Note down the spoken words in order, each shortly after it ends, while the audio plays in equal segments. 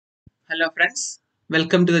Hello friends,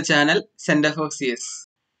 welcome to the channel Center for CS.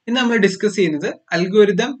 ഇന്ന് നമ്മൾ discuss ചെയ്യുന്നത്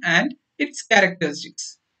algorithm and it's characteristics.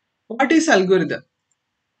 What is algorithm?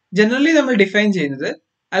 Generally നമ്മൾ define ചെയ്യുന്നത്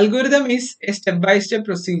algorithm is A step by step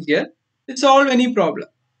procedure to solve any problem.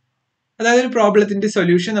 അതായത് ഒരു പ്രോബ്ലത്തിന്റെ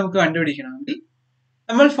solution നമുക്ക് കണ്ടുപിടിക്കണമെങ്കിൽ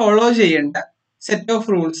നമ്മൾ follow ചെയ്യേണ്ട സെറ്റ്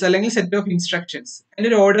ഓഫ് റൂൾസ് അല്ലെങ്കിൽ സെറ്റ് ഓഫ് ഇൻസ്ട്രക്ഷൻസ്,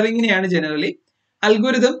 അതിന്റെ ഒരു ഓർഡറിങ്ങിനെയാണ് ജനറലി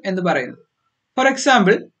അൽഗോരിതം എന്ന് പറയുന്നത്. ഫോർ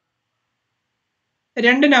എക്സാമ്പിൾ,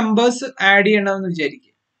 രണ്ട് നമ്പേഴ്സ് ആഡ് ചെയ്യണമെന്ന്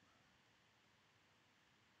വിചാരിക്കുക.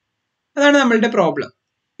 അതാണ് നമ്മളുടെ പ്രോബ്ലം.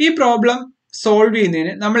 ഈ പ്രോബ്ലം സോൾവ്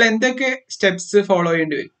ചെയ്യുന്നതിന് നമ്മൾ എന്തൊക്കെ സ്റ്റെപ്സ് ഫോളോ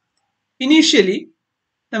ചെയ്യേണ്ടി വരും? ഇനീഷ്യലി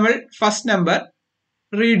നമ്മൾ ഫസ്റ്റ് നമ്പർ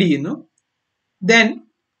റീഡ് ചെയ്യുന്നു, ദെൻ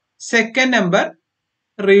സെക്കൻഡ് നമ്പർ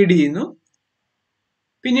റീഡ് ചെയ്യുന്നു,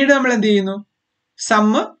 പിന്നീട് നമ്മൾ എന്ത് ചെയ്യുന്നു?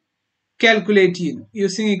 സമ്മ് കാൽക്കുലേറ്റ് ചെയ്യുന്നു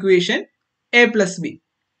using equation a plus b.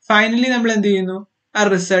 Finally നമ്മൾ എന്ത് ചെയ്യുന്നു? ആ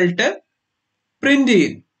റിസൾട്ട് പ്രിന്റ്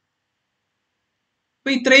ചെയ്യുന്നു. അപ്പൊ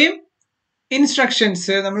ഇത്രയും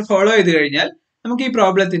ഇൻസ്ട്രക്ഷൻസ് നമ്മൾ ഫോളോ ചെയ്ത് കഴിഞ്ഞാൽ നമുക്ക് ഈ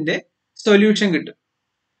പ്രോബ്ലത്തിന്റെ സൊല്യൂഷൻ കിട്ടും.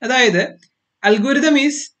 അതായത് algorithm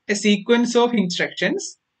is A sequence of instructions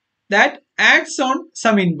that acts on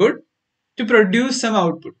some input to produce some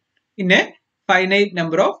output in A finite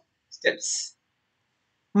number of steps.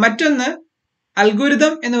 മറ്റൊന്ന്,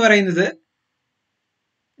 അൽഗോരിതം എന്ന് പറയുന്നത്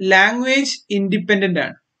ലാംഗ്വേജ് ഇൻഡിപെൻഡന്റ്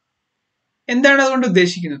ആണ്. എന്താണ് അതുകൊണ്ട്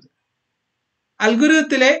ഉദ്ദേശിക്കുന്നത്?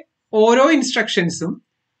 അൽഗോരിതത്തിലെ ഓരോ ഇൻസ്ട്രക്ഷൻസും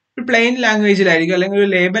ഒരു പ്ലെയിൻ ലാംഗ്വേജിലായിരിക്കും അല്ലെങ്കിൽ ഒരു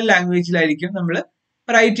ലേബൽ ലാംഗ്വേജിലായിരിക്കും നമ്മൾ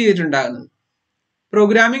റൈറ്റ് ചെയ്തിട്ടുണ്ടാകുന്നത്.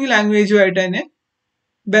 പ്രോഗ്രാമിംഗ് ലാംഗ്വേജുമായിട്ട് തന്നെ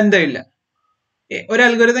ബന്ധമില്ല. ഒരു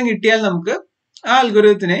അൽഗോരിതം കിട്ടിയാൽ നമുക്ക് ആ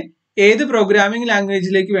അൽഗോരിതത്തിനെ ഏത് പ്രോഗ്രാമിംഗ്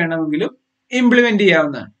ലാംഗ്വേജിലേക്ക് വേണമെങ്കിലും ഇംപ്ലിമെന്റ്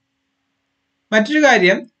ചെയ്യാവുന്നതാണ്. മറ്റൊരു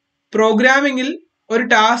കാര്യം, പ്രോഗ്രാമിംഗിൽ ഒരു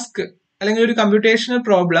ടാസ്ക് അല്ലെങ്കിൽ ഒരു കമ്പ്യൂട്ടേഷണൽ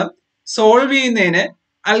പ്രോബ്ലം സോൾവ് ചെയ്യുന്നതിന്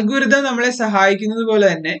അൽഗോരിതം നമ്മളെ സഹായിക്കുന്നത് പോലെ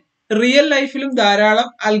തന്നെ റിയൽ ലൈഫിലും ധാരാളം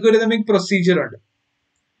അൽഗോരിതമിക് പ്രൊസീജിയർ ഉണ്ട്.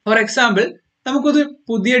 ഫോർ എക്സാമ്പിൾ, നമുക്കൊരു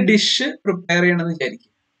പുതിയ ഡിഷ് പ്രിപ്പയർ ചെയ്യണമെന്ന്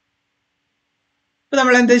വിചാരിക്കും. അപ്പൊ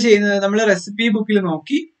നമ്മൾ എന്താ ചെയ്യുന്നത്? നമ്മൾ റെസിപ്പി ബുക്കിൽ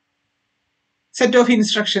നോക്കി സെറ്റ് ഓഫ്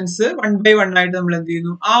ഇൻസ്ട്രക്ഷൻസ് 1 by 1 ആയിട്ട് നമ്മൾ എന്ത്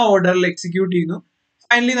ചെയ്യുന്നു? ആ ഓർഡറിൽ എക്സിക്യൂട്ട് ചെയ്യുന്നു.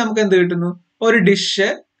 ഫൈനലി നമുക്ക് എന്ത് കിട്ടുന്നു? ഒരു ഡിഷ്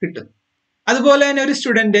കിട്ടുന്നു. അതുപോലെ തന്നെ ഒരു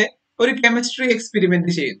സ്റ്റുഡന്റ് ഒരു കെമിസ്ട്രി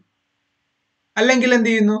എക്സ്പെരിമെന്റ് ചെയ്യുന്നു, അല്ലെങ്കിൽ എന്ത്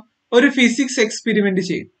ചെയ്യുന്നു? ഒരു ഫിസിക്സ് എക്സ്പെരിമെന്റ്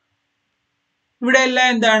ചെയ്യുന്നു. ഇവിടെ എല്ലാം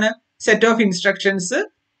എന്താണ്? സെറ്റ് ഓഫ് ഇൻസ്ട്രക്ഷൻസ്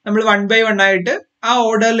നമ്മൾ 1 by 1 ആയിട്ട് ആ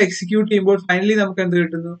ഓർഡറിൽ എക്സിക്യൂട്ട് ചെയ്യുമ്പോൾ ഫൈനലി നമുക്ക് എന്ത്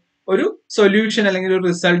കിട്ടുന്നു? ഒരു സൊല്യൂഷൻ അല്ലെങ്കിൽ ഒരു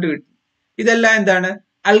റിസൾട്ട് കിട്ടും. ഇതെല്ലാം എന്താണ്?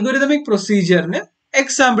 അൽഗോരിതമിക് പ്രൊസീജിയറിന്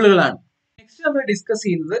എക്സാമ്പിളുകളാണ്. നെക്സ്റ്റ് നമ്മൾ ഡിസ്കസ്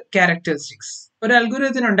ചെയ്യുന്നത് ക്യാരക്ടറിസ്റ്റിക്സ്. ഒരു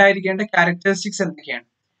അൽഗോരിതത്തിന് ഉണ്ടായിരിക്കേണ്ട ക്യാരക്ടറിസ്റ്റിക്സ് എന്തൊക്കെയാണ്?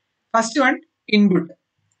 First one, input.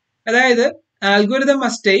 അതായത് algorithm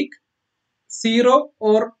must take 0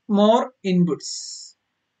 or more inputs.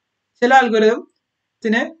 ചില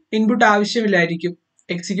അൽഗോരിതത്തിന് ഇൻപുട്ട് ആവശ്യമില്ലായിരിക്കും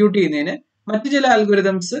എക്സിക്യൂട്ട് ചെയ്യുന്നതിന്. മറ്റു ചില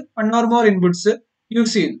algorithms 1 or more inputs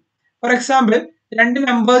use ചെയ്യുന്നു. ഫോർ എക്സാമ്പിൾ, രണ്ട്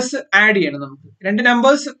നമ്പേഴ്സ് ആഡ് ചെയ്യണം. നമുക്ക് രണ്ട്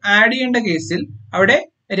നമ്പേഴ്സ് ആഡ് ചെയ്യേണ്ട കേസിൽ അവിടെ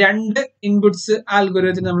 2 ഇൻപുട്സ് ആ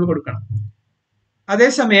അൽഗോരിതത്തിന് നമ്മൾ കൊടുക്കണം.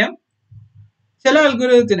 അതേസമയം ചില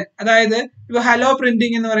അൽഗോരിതത്തിന്, അതായത് ഇപ്പൊ ഹലോ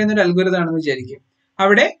പ്രിന്റിംഗ് എന്ന് പറയുന്ന ഒരു അൽഗോരിതം ആണെന്ന് വിചാരിക്കും,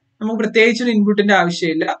 അവിടെ നമുക്ക് പ്രത്യേകിച്ച് ഒരു ഇൻപുട്ടിന്റെ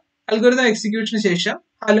ആവശ്യമില്ല. അൽഗോരിതം എക്സിക്യൂഷന് ശേഷം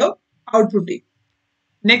ഹലോ ഔട്ട്പുട്ട് ചെയ്യും.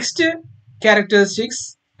 Next characteristics,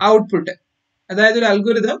 output. അതായത് ഒരു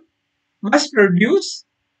algorithm must produce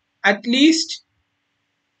at least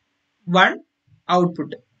 1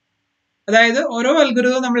 output. അതായത് ഓരോ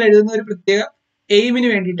അൽഗോരിതവും നമ്മൾ എഴുതുന്ന ഒരു പ്രത്യേക എയിമിന്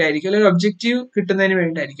വേണ്ടിയിട്ടായിരിക്കും, അല്ലെങ്കിൽ ഒരു ഒബ്ജക്റ്റീവ് കിട്ടുന്നതിന്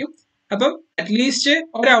വേണ്ടിയിട്ടായിരിക്കും. അപ്പം അറ്റ്ലീസ്റ്റ്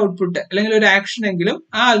ഒരു ഔട്ട്പുട്ട് അല്ലെങ്കിൽ ഒരു ആക്ഷൻ എങ്കിലും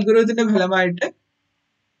ആ അൽഗോരിതത്തിന്റെ ഫലമായിട്ട്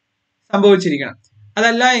സംഭവിച്ചിരിക്കണം.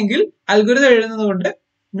 അതല്ല എങ്കിൽ അൽഗോരിതം എഴുതുന്നത് കൊണ്ട്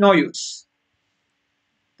no use.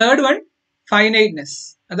 Third one, finiteness.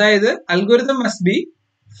 അതായത് algorithm must be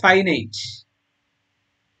finite.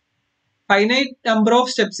 Finite number of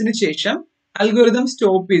സ്റ്റെപ്സിന് ശേഷം അൽഗോരിതം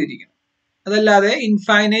സ്റ്റോപ്പ് ചെയ്തിരിക്കണം. അതല്ലാതെ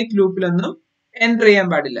ഇൻഫൈനൈറ്റ് ലൂപ്പിലൊന്നും എൻ്റർ ചെയ്യാൻ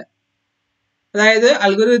പാടില്ല. അതായത്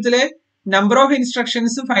അൽഗോരിതത്തിലെ നമ്പർ ഓഫ്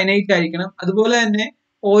ഇൻസ്ട്രക്ഷൻസ് ഫൈനൈറ്റ് ആയിരിക്കണം. അതുപോലെ തന്നെ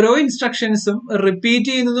ഓരോ ഇൻസ്ട്രക്ഷൻസും റിപ്പീറ്റ്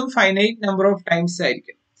ചെയ്യുന്നതും ഫൈനൈറ്റ് നമ്പർ ഓഫ് ടൈംസ്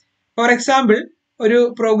ആയിരിക്കും. ഫോർ എക്സാമ്പിൾ, ഒരു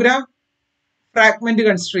പ്രോഗ്രാം ഫ്രാഗ്മെന്റ്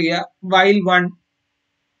കൺസിഡർ ചെയ്യുക, while 1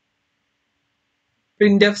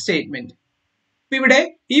 printf സ്റ്റേറ്റ്മെന്റ്. ഇവിടെ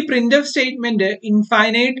ഈ printf statement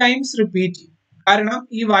infinite times repeat ചെയ്യും. കാരണം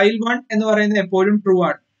ഈ while 1 എന്ന് പറയുന്നത് എപ്പോഴും ട്രൂ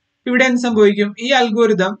ആണ്. ഇവിടെ എന്ത് സംഭവിക്കും? ഈ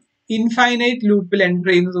അൽഗോരിതം ഇൻഫൈനൈറ്റ് ലൂപ്പിൽ എൻ്റർ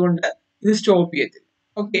ചെയ്യുന്നത് കൊണ്ട് ഇത് സ്റ്റോപ്പ് ചെയ്യത്തില്ല.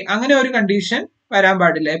 ഓക്കെ, അങ്ങനെ ഒരു കണ്ടീഷൻ വരാൻ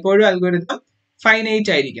പാടില്ല. എപ്പോഴും അൽഗോരിതം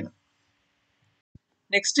ഫൈനൈറ്റ് ആയിരിക്കണം.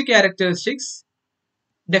 Next characteristics,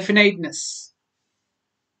 ഡെഫിനൈറ്റ്നെസ്.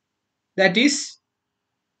 That is,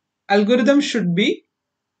 algorithm should be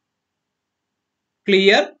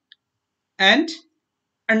clear and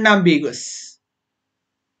unambiguous.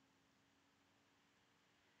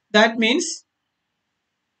 That means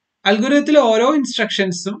അൽഗോരിതത്തിലെ ഓരോ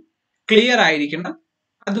ഇൻസ്ട്രക്ഷൻസും ക്ലിയർ ആയിരിക്കണം.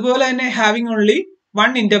 അതുപോലെ തന്നെ having only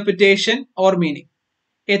one interpretation or meaning.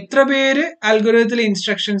 എത്ര പേര് അൽഗോരിതത്തിലെ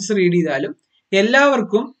ഇൻസ്ട്രക്ഷൻസ് റീഡ് ചെയ്താലും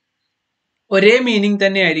എല്ലാവർക്കും ഒരേ മീനിങ്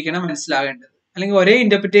തന്നെ ആയിരിക്കണം മനസ്സിലാകേണ്ടത്, അല്ലെങ്കിൽ ഒരേ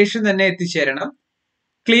ഇന്റർപ്രിറ്റേഷൻ തന്നെ എത്തിച്ചേരണം.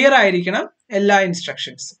 ക്ലിയർ ആയിരിക്കണം എല്ലാ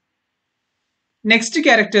ഇൻസ്ട്രക്ഷൻസും. Next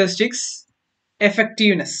characteristics,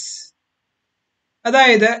 effectiveness.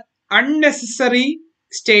 അതായത് അൺനെസസറി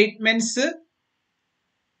സ്റ്റേറ്റ്മെന്റ്സ്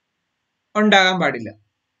ഉണ്ടാകാൻ പാടില്ല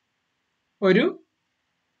ഒരു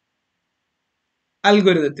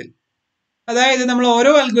അൽഗോരിതത്തിൽ. അതായത് നമ്മൾ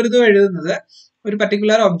ഓരോ അൽഗോരിതം എഴുതുന്നത് ഒരു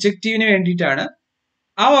പർട്ടിക്കുലർ ഒബ്ജക്റ്റീവിന് വേണ്ടിയിട്ടാണ്.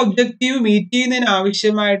 ആ ഒബ്ജക്റ്റീവ് മീറ്റ് ചെയ്യുന്നതിന്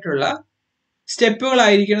ആവശ്യമായിട്ടുള്ള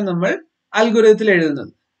സ്റ്റെപ്പുകളായിരിക്കണം നമ്മൾ അൽഗോരിതത്തിൽ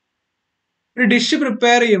എഴുതുന്നത്. ഒരു ഡിഷ്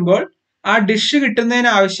പ്രിപ്പയർ ചെയ്യുമ്പോൾ ആ ഡിഷ് കിട്ടുന്നതിന്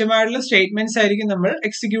ആവശ്യമായിട്ടുള്ള സ്റ്റേറ്റ്മെന്റ്സ് ആയിരിക്കും നമ്മൾ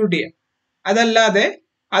എക്സിക്യൂട്ട് ചെയ്യുക. അതല്ലാതെ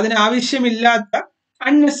അതിനാവശ്യമില്ലാത്ത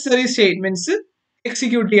അൺനെസസറി സ്റ്റേറ്റ്മെന്റ്സ്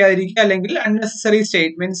എക്സിക്യൂട്ട് ചെയ്യാതിരിക്കുക, അല്ലെങ്കിൽ അൺനെസസറി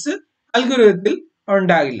സ്റ്റേറ്റ്മെന്റ്സ് അൽഗോരിതത്തിൽ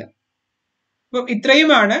ഉണ്ടാകില്ല. അപ്പൊ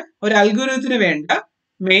ഇത്രയുമാണ് ഒരു അൽഗോരിതത്തിന് വേണ്ട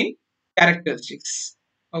main characteristics.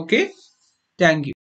 Okay, thank you.